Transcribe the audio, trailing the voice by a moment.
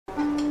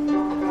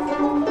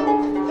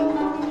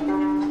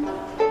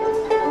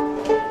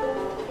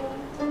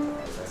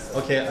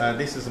Okay,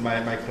 this is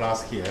my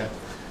class here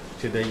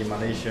today in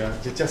Malaysia.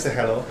 Just say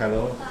hello,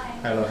 hello,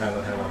 hello,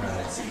 hello, hello,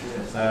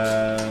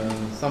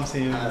 hello.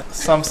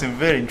 Something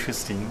very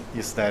interesting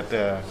is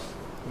that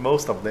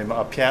most of them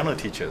are piano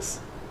teachers.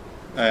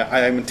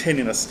 I am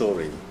telling a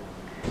story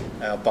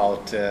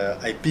about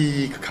a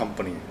big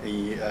company,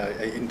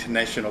 an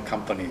international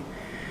company,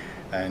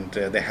 and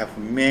they have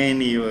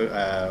many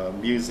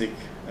music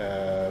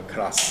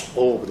class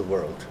all over the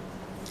world.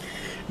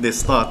 They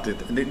started,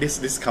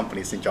 this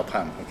company is in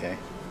Japan, okay?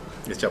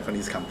 It's a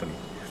Japanese company.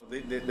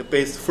 The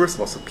base first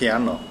was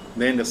piano,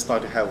 then they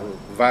started to have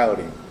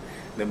violin.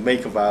 They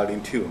make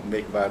violin too,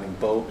 make violin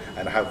bow,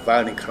 and have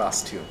violin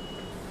class too.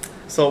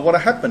 So what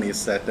happened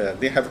is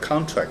that they have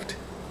contract.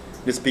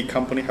 This big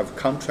company have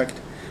contract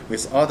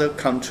with another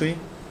country,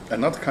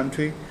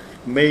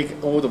 make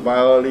all the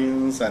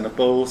violins and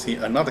bows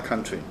in another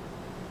country,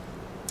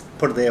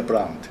 put their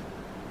brand.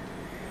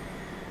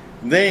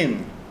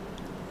 Then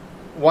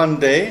one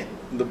day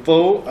the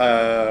bow,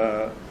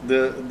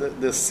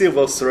 the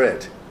silver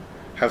thread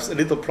has a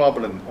little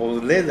problem, or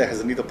the leather has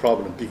a little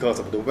problem because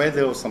of the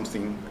weather or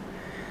something.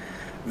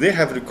 They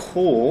have to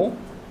call.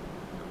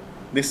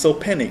 They so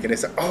panic and they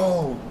say,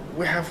 "Oh,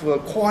 we have a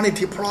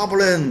quality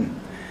problem.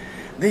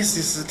 This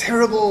is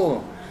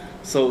terrible."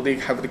 So they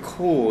have to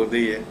call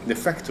the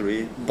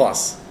factory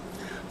bus,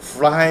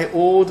 fly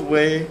all the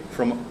way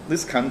from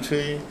this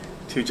country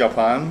to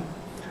Japan,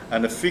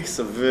 and fix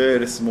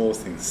very small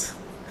things.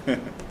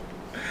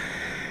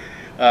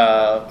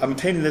 I'm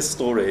telling this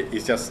story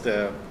is just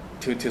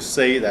to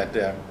say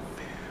that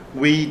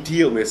we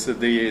deal with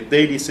the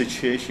daily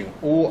situation,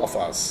 all of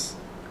us.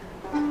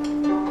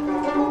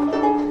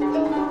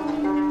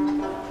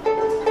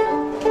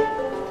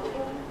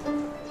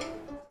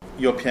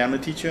 Your piano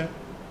teacher,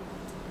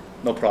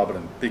 no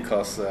problem,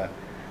 because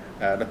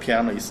the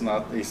piano is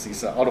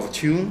out of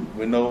tune.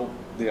 We know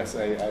there's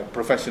a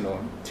professional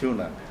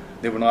tuner.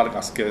 They will not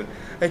ask,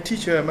 "Hey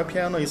teacher, my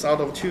piano is out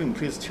of tune.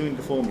 Please tune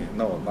it for me."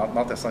 No,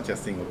 not such a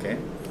thing. Okay,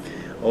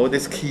 or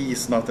this key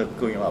is not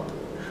going up.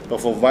 But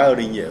for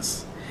violin,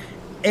 yes.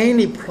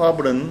 Any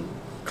problem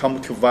come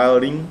to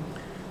violin,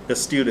 the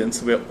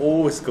students will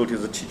always go to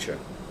the teacher.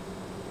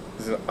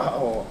 They say,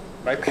 "Oh,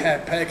 my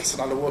peg is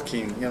not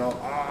working.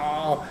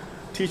 Oh,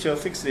 teacher,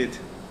 fix it.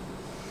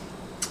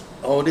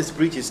 Oh, this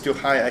bridge is too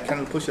high. I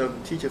cannot push it.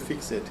 Teacher,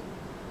 fix it."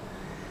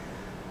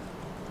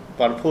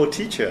 But poor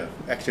teacher,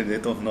 actually, they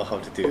don't know how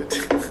to do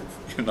it,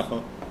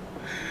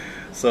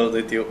 So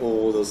they do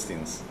all those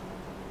things.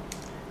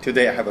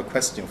 Today, I have a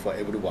question for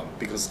everyone,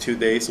 because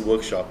today's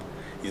workshop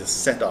is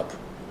setup.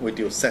 We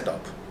do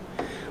setup.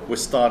 We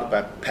start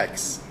by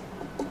pegs.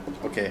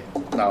 Okay,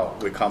 now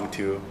we come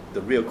to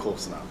the real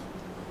course now.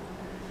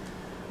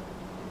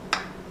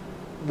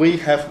 We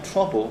have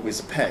trouble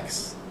with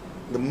pegs.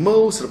 The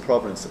most of the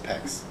problem is the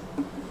pegs.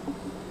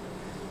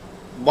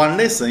 One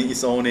lesson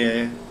is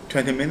only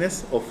 20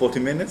 minutes or 40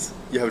 minutes.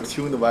 You have to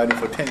tune the violin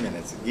for 10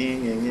 minutes.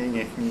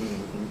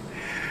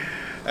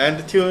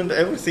 And tune,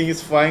 everything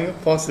is fine.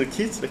 Pause the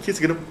kids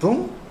get a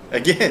boom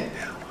again.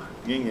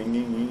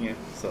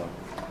 So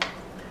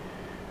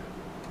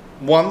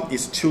one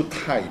is too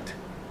tight.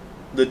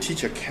 The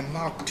teacher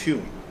cannot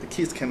tune. The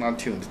kids cannot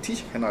tune. The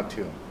teacher cannot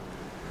tune.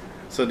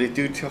 So they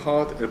do too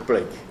hard, they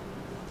break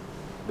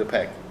the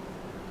peg.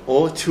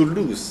 Or too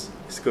loose,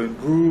 it's going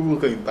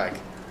back.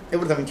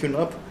 Every time you tune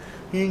up,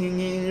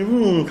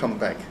 come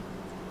back.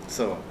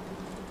 So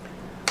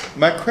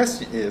my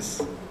question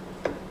is,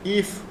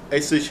 if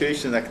a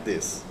situation like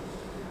this,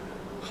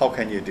 how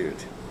can you do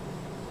it?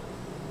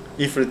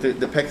 If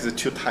the peg is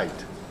too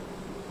tight,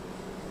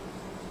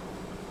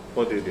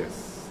 what do you do?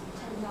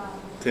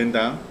 Turn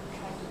down.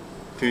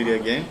 Turn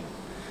it again.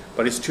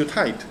 But it's too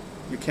tight.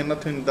 You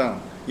cannot turn it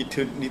down. You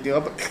turn it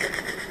up.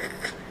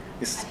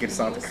 It's going to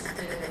sound.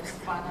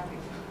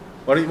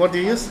 What do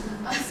you use?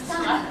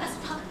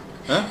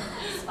 Huh?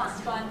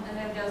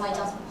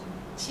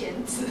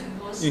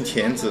 用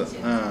钳子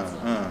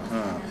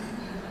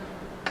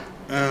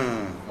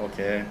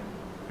，okay.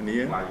 And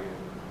you? You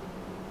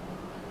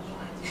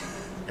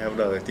have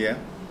no idea?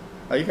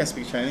 You can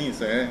speak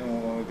Chinese, eh?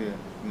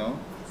 No?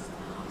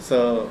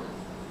 So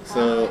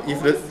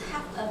if the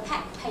have a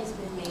pack paste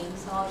with me,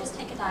 so I'll just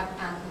take it out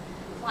and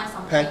apply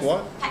some pack paste.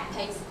 what? Pack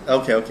paste.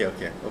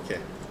 Okay.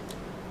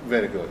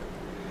 Very good.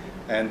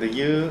 And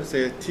you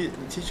say,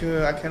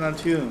 "Teacher, I cannot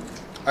tune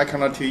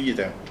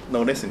either.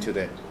 No lesson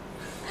today."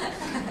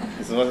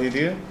 This is what you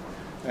do.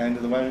 And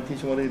the violin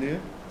teacher, what do you do?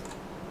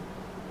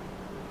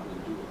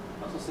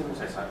 Also same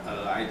as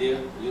idea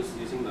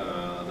using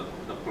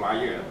the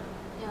plier.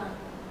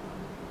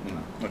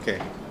 Yeah. Okay.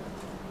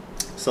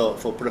 So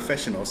for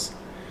professionals,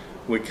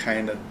 we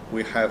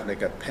have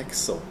like a peg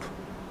soap.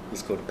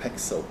 It's called peg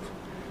soap,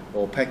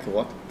 or peg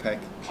what?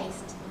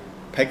 Paste.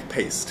 Peg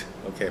paste.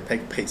 Okay,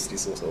 peg paste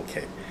is also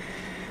okay.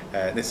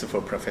 This is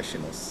for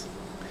professionals.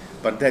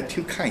 But there are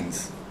two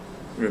kinds.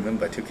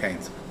 Remember, two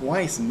kinds.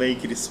 One is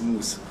make it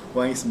smooth.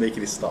 One is make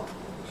it stop.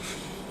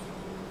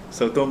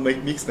 So don't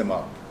mix them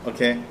up.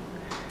 Okay.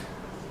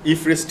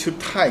 If it's too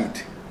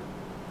tight,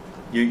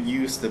 you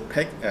use the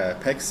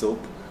PEG soap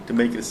to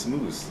make it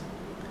smooth.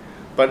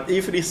 But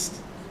if it is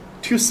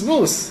too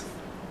smooth,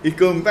 it's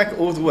going back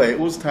all the way,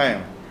 all the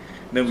time,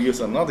 then we use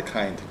another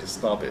kind to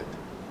stop it.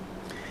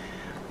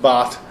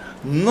 But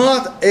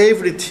not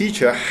every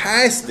teacher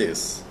has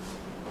this.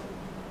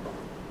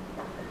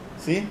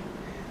 See?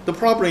 The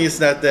problem is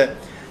that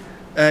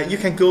you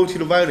can go to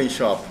the violin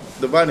shop,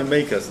 the violin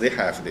makers, they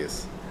have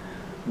this.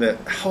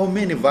 How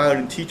many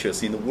violin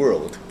teachers in the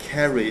world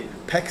carry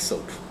PEG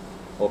soap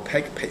or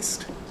PEG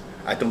paste?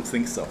 I don't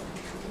think so.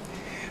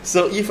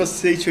 So if a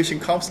situation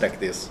comes like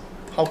this,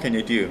 how can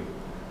you do?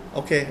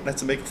 Okay,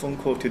 let's make a phone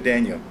call to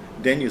Daniel.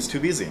 Daniel is too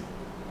busy.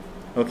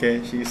 Okay,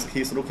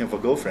 he's looking for a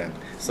girlfriend,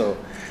 so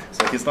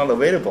he's not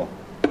available.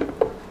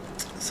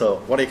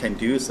 So what you can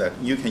do is that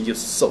you can use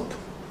soap,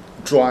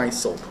 dry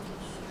soap.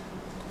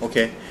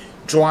 Okay,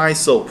 dry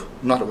soap,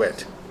 not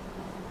wet.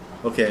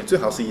 Okay, 最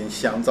好是用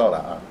香皂了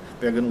啊，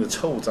不要跟那个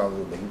臭皂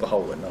闻不好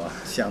闻了啊，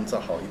香皂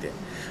好一点。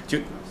就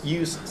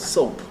use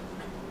soap,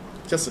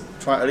 just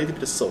try a little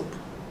bit of soap.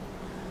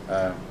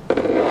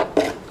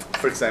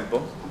 For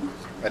example,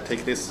 I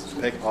take this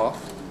peg off.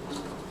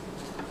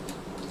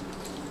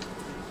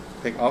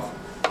 Peg off.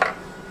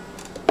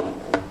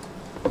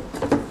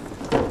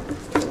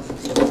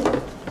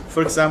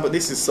 For example,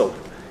 this is soap.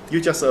 You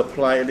just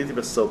apply a little bit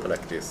of soap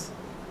like this.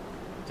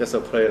 Just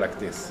apply like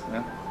this.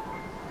 Yeah?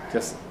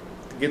 Just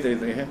get it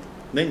here.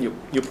 Then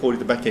you pull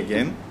it back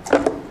again.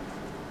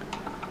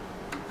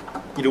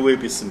 It will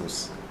be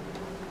smooth.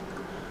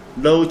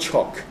 No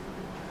chalk,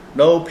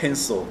 no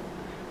pencil,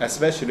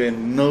 especially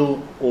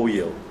no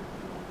oil.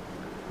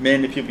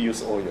 Many people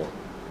use oil.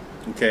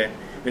 Okay?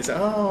 They say,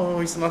 oh,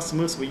 it's not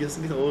smooth, we use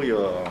little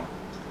oil.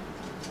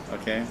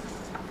 Okay?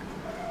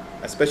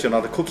 Especially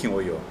not the cooking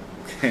oil.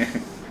 Okay?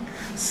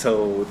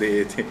 So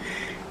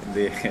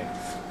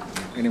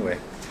anyway,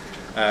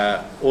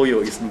 oil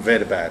is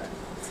very bad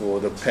for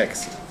the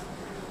pegs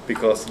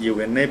because you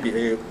will never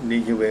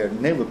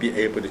be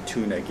able to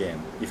tune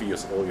again if you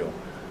use oil.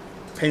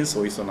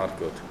 Pencil is not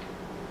good.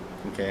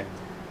 Okay?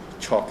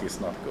 Chalk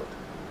is not good.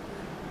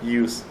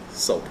 Use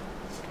soap.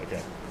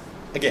 Okay?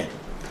 Again,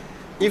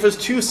 if it's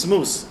too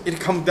smooth, it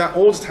comes down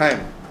all the time.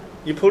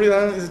 You pull it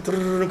down, it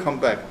come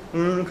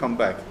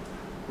back.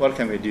 What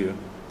can we do?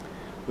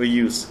 We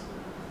use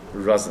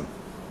resin.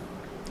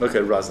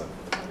 Okay, resin.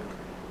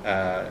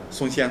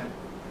 松香，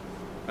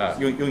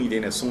用一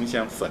点点松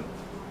香粉。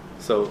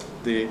So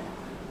the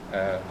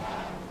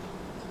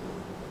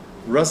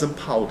resin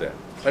powder,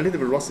 a little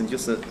bit of resin,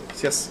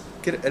 just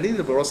get a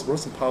little bit of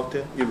resin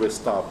powder, it will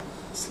stop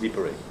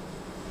slippery.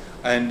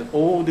 And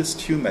all these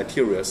two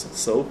materials,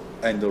 soap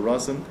and the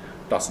resin,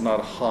 does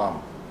not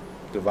harm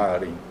the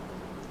violin,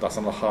 does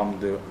not harm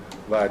the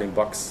violin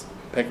box,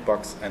 peg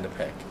box, and the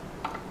peg.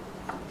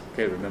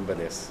 Okay, remember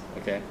this.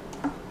 Okay.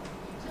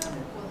 就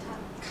如果它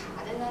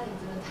卡在那里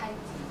真的太紧，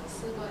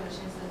试过有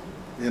些是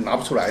你拿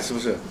不出来，是不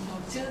是？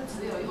就是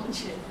只有用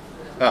钳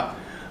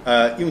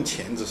子。用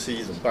钳子是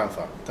一种办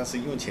法，但是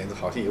用钳子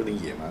好像有点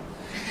野蛮。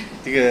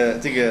这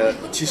个，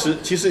其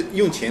实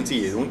用钳子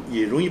也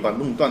容易把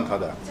弄断它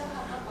的。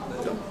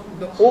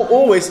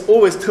Always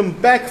turn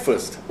back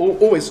first.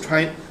 Always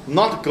try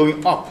not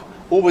going up.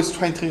 Always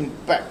try turn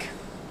back.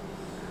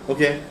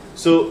 Okay.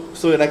 So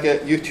like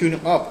you tune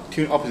up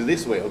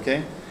this way.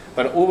 Okay.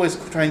 But always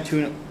try and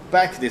tune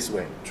back this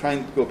way. Try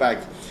and go back.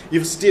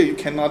 If still you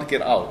cannot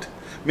get out.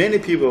 Many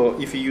people,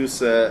 if you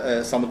use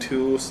some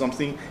tool,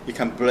 something, you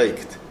can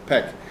break the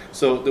peg.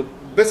 So the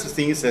best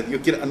thing is that you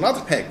get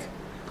another peg.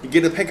 You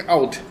get the peg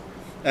out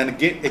and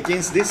get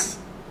against this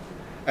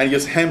and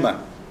use hammer.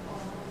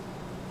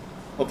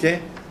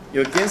 Okay?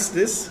 You're against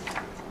this.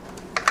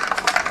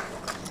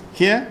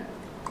 Here.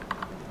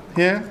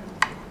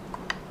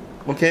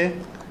 Okay?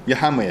 You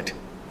hammer it.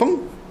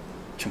 Boom.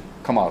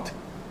 Come out.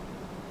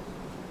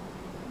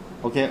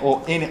 Okay?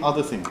 Or any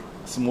other thing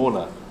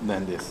smaller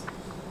than this.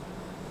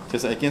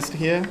 Just against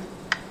here,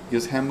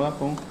 use hammer,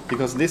 boom.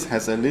 Because this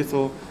has a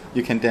little,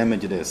 you can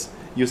damage this.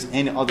 Use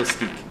any other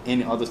stick,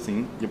 any other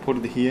thing. You put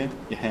it here,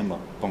 you hammer,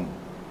 boom.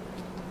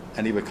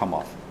 And it will come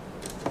off.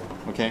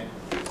 Okay?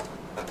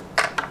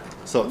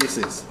 So this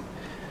is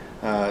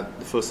the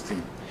first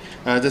thing.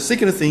 The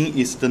second thing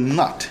is the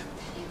nut.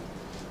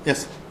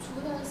 Yes? 除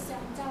了香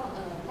皂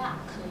蜡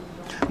可以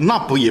用。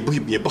蜡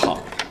也不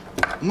好，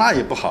蜡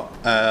也不好。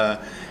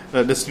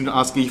The student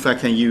asked if I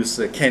can use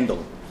candle.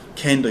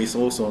 Candle is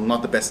also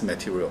not the best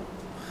material.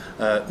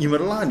 因为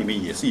蜡里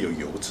面也是有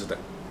油脂的，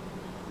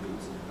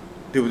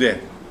对不对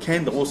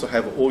 ？Candle also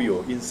have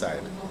oil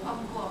inside.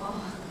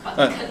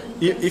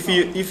 If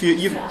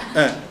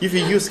you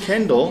use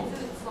candle,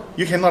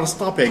 you cannot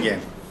stop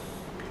again.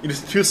 It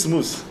is too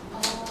smooth.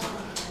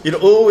 It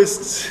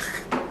always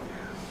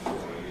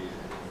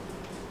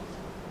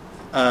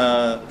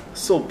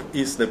soap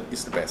is the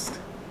best.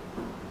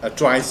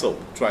 Dry soap,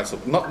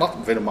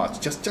 not very much,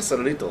 just a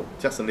little.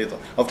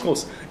 Of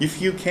course,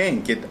 if you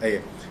can get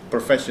a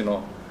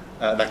professional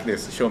like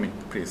this, show me,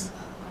 please.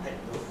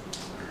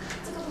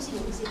 这个不是油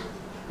性，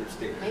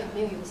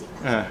没有油性，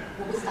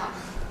我不知道。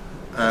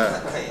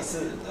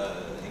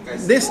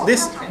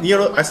This you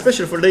know,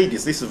 especially for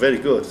ladies, this is very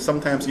good.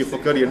 Sometimes you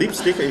forget your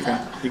lipstick,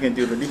 you can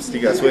do the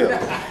lipstick as well.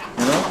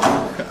 You know,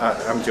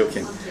 I'm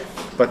joking,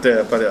 but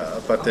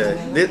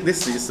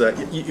this is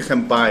you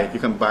can buy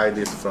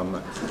this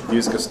from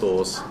music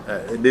stores.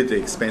 A little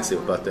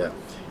expensive, but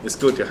it's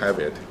good to have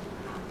it.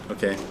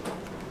 Okay,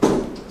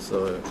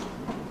 so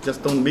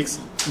just don't mix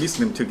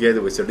them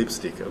together with your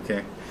lipstick.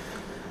 Okay.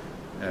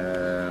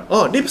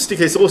 Oh, lipstick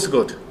is also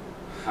good.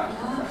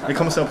 It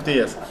comes up to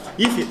yes.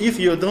 If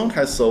you don't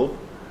have soap,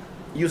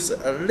 use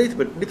a little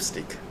bit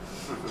lipstick.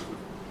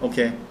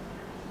 Okay,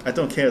 I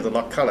don't care the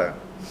color.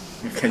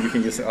 You can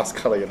use any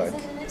color you like.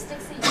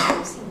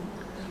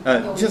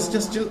 Just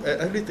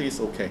a little is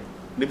okay.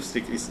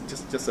 Lipstick is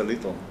just a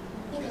little.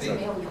 那个是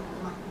没有油的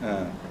嘛？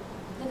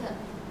那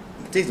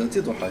个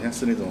这种好像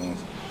是那种，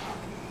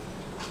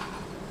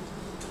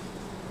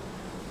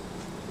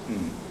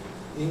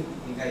应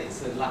该也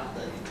是辣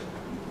的一种，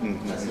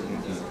但是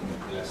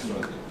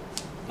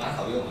蛮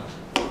好用啊。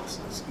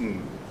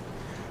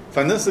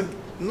反正是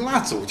蜡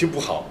烛就不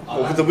好，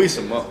我不知道为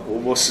什么，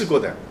我试过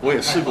的，我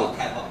也试过，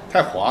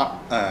太滑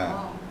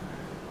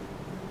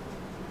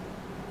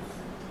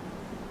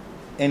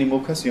，Any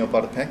more questions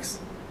about the text?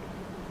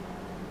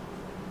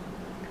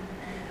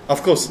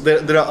 Of course,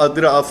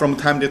 there are from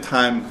time to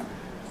time,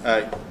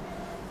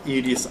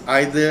 it is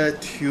either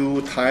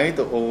too tight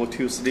or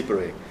too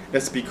slippery.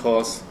 That's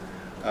because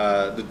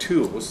the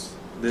tools,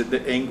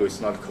 the angle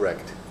is not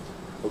correct.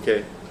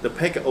 Okay, the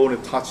peck only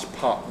touch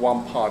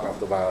one part of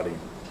the violin.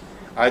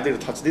 Either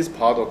touch this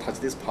part or touch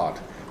this part.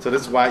 So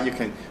that's why you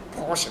can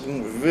push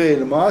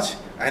very much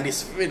and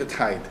it's really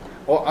tight.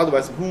 Or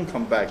otherwise, it won't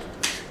come back.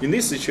 In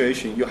this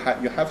situation, you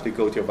have to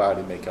go to your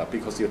violin maker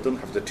because you don't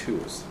have the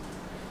tools.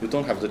 You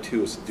don't have the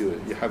tools to do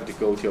it. You have to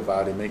go to your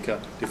violin maker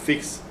to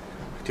fix,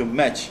 to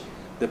match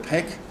the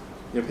peck.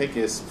 Your peck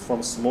is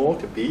from small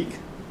to big.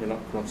 You know,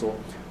 so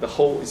the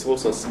hole is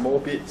also small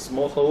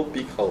hole,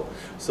 big hole.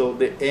 So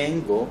the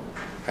angle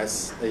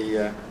has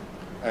a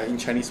in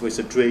Chinese we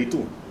say 锥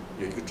度，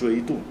有一个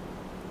锥度。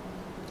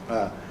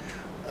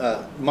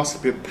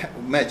Must be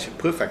match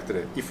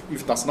perfectly.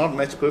 If does not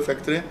match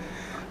perfectly,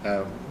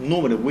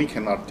 normally we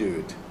cannot do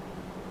it.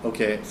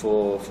 Okay,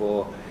 for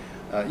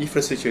if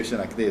a situation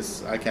like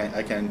this, I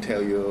can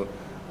tell you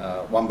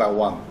one by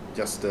one.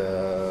 Just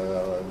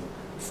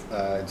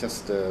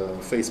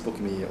Facebook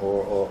me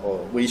or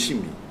WeChat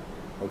me.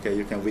 Okay,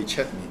 you can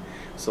WeChat me.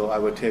 So I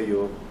will tell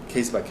you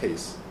case by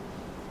case.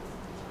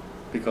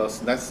 Because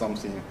that's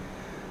something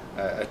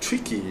a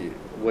tricky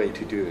way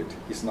to do it.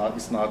 It's not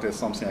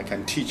something I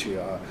can teach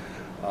you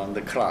on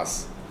the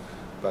class,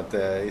 but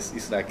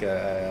it's like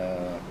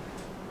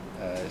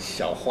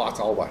小花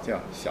招吧，叫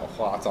小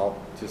花招，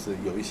就是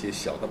有一些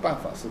小的办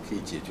法是可以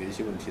解决一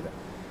些问题的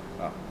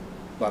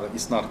，But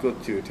it's not good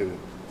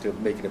to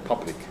make it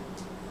public.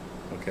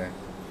 Okay.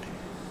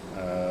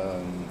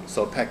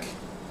 So pack.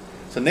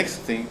 So next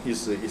thing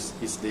is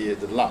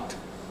the lot.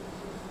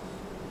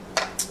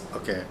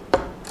 Okay.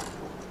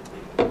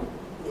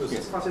 我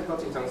发现到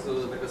经常是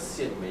那个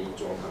线没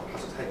抓好，它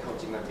是太靠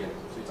近那边，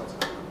所以造成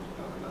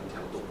难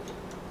调动。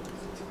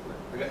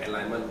那个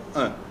alignment。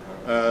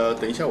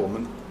等一下我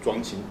们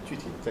装琴具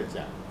体再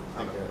讲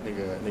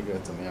那个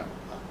怎么样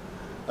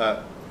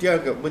第二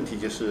个问题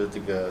就是这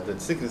个 the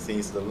second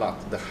thing is the lot,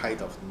 the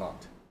height of the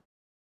knot.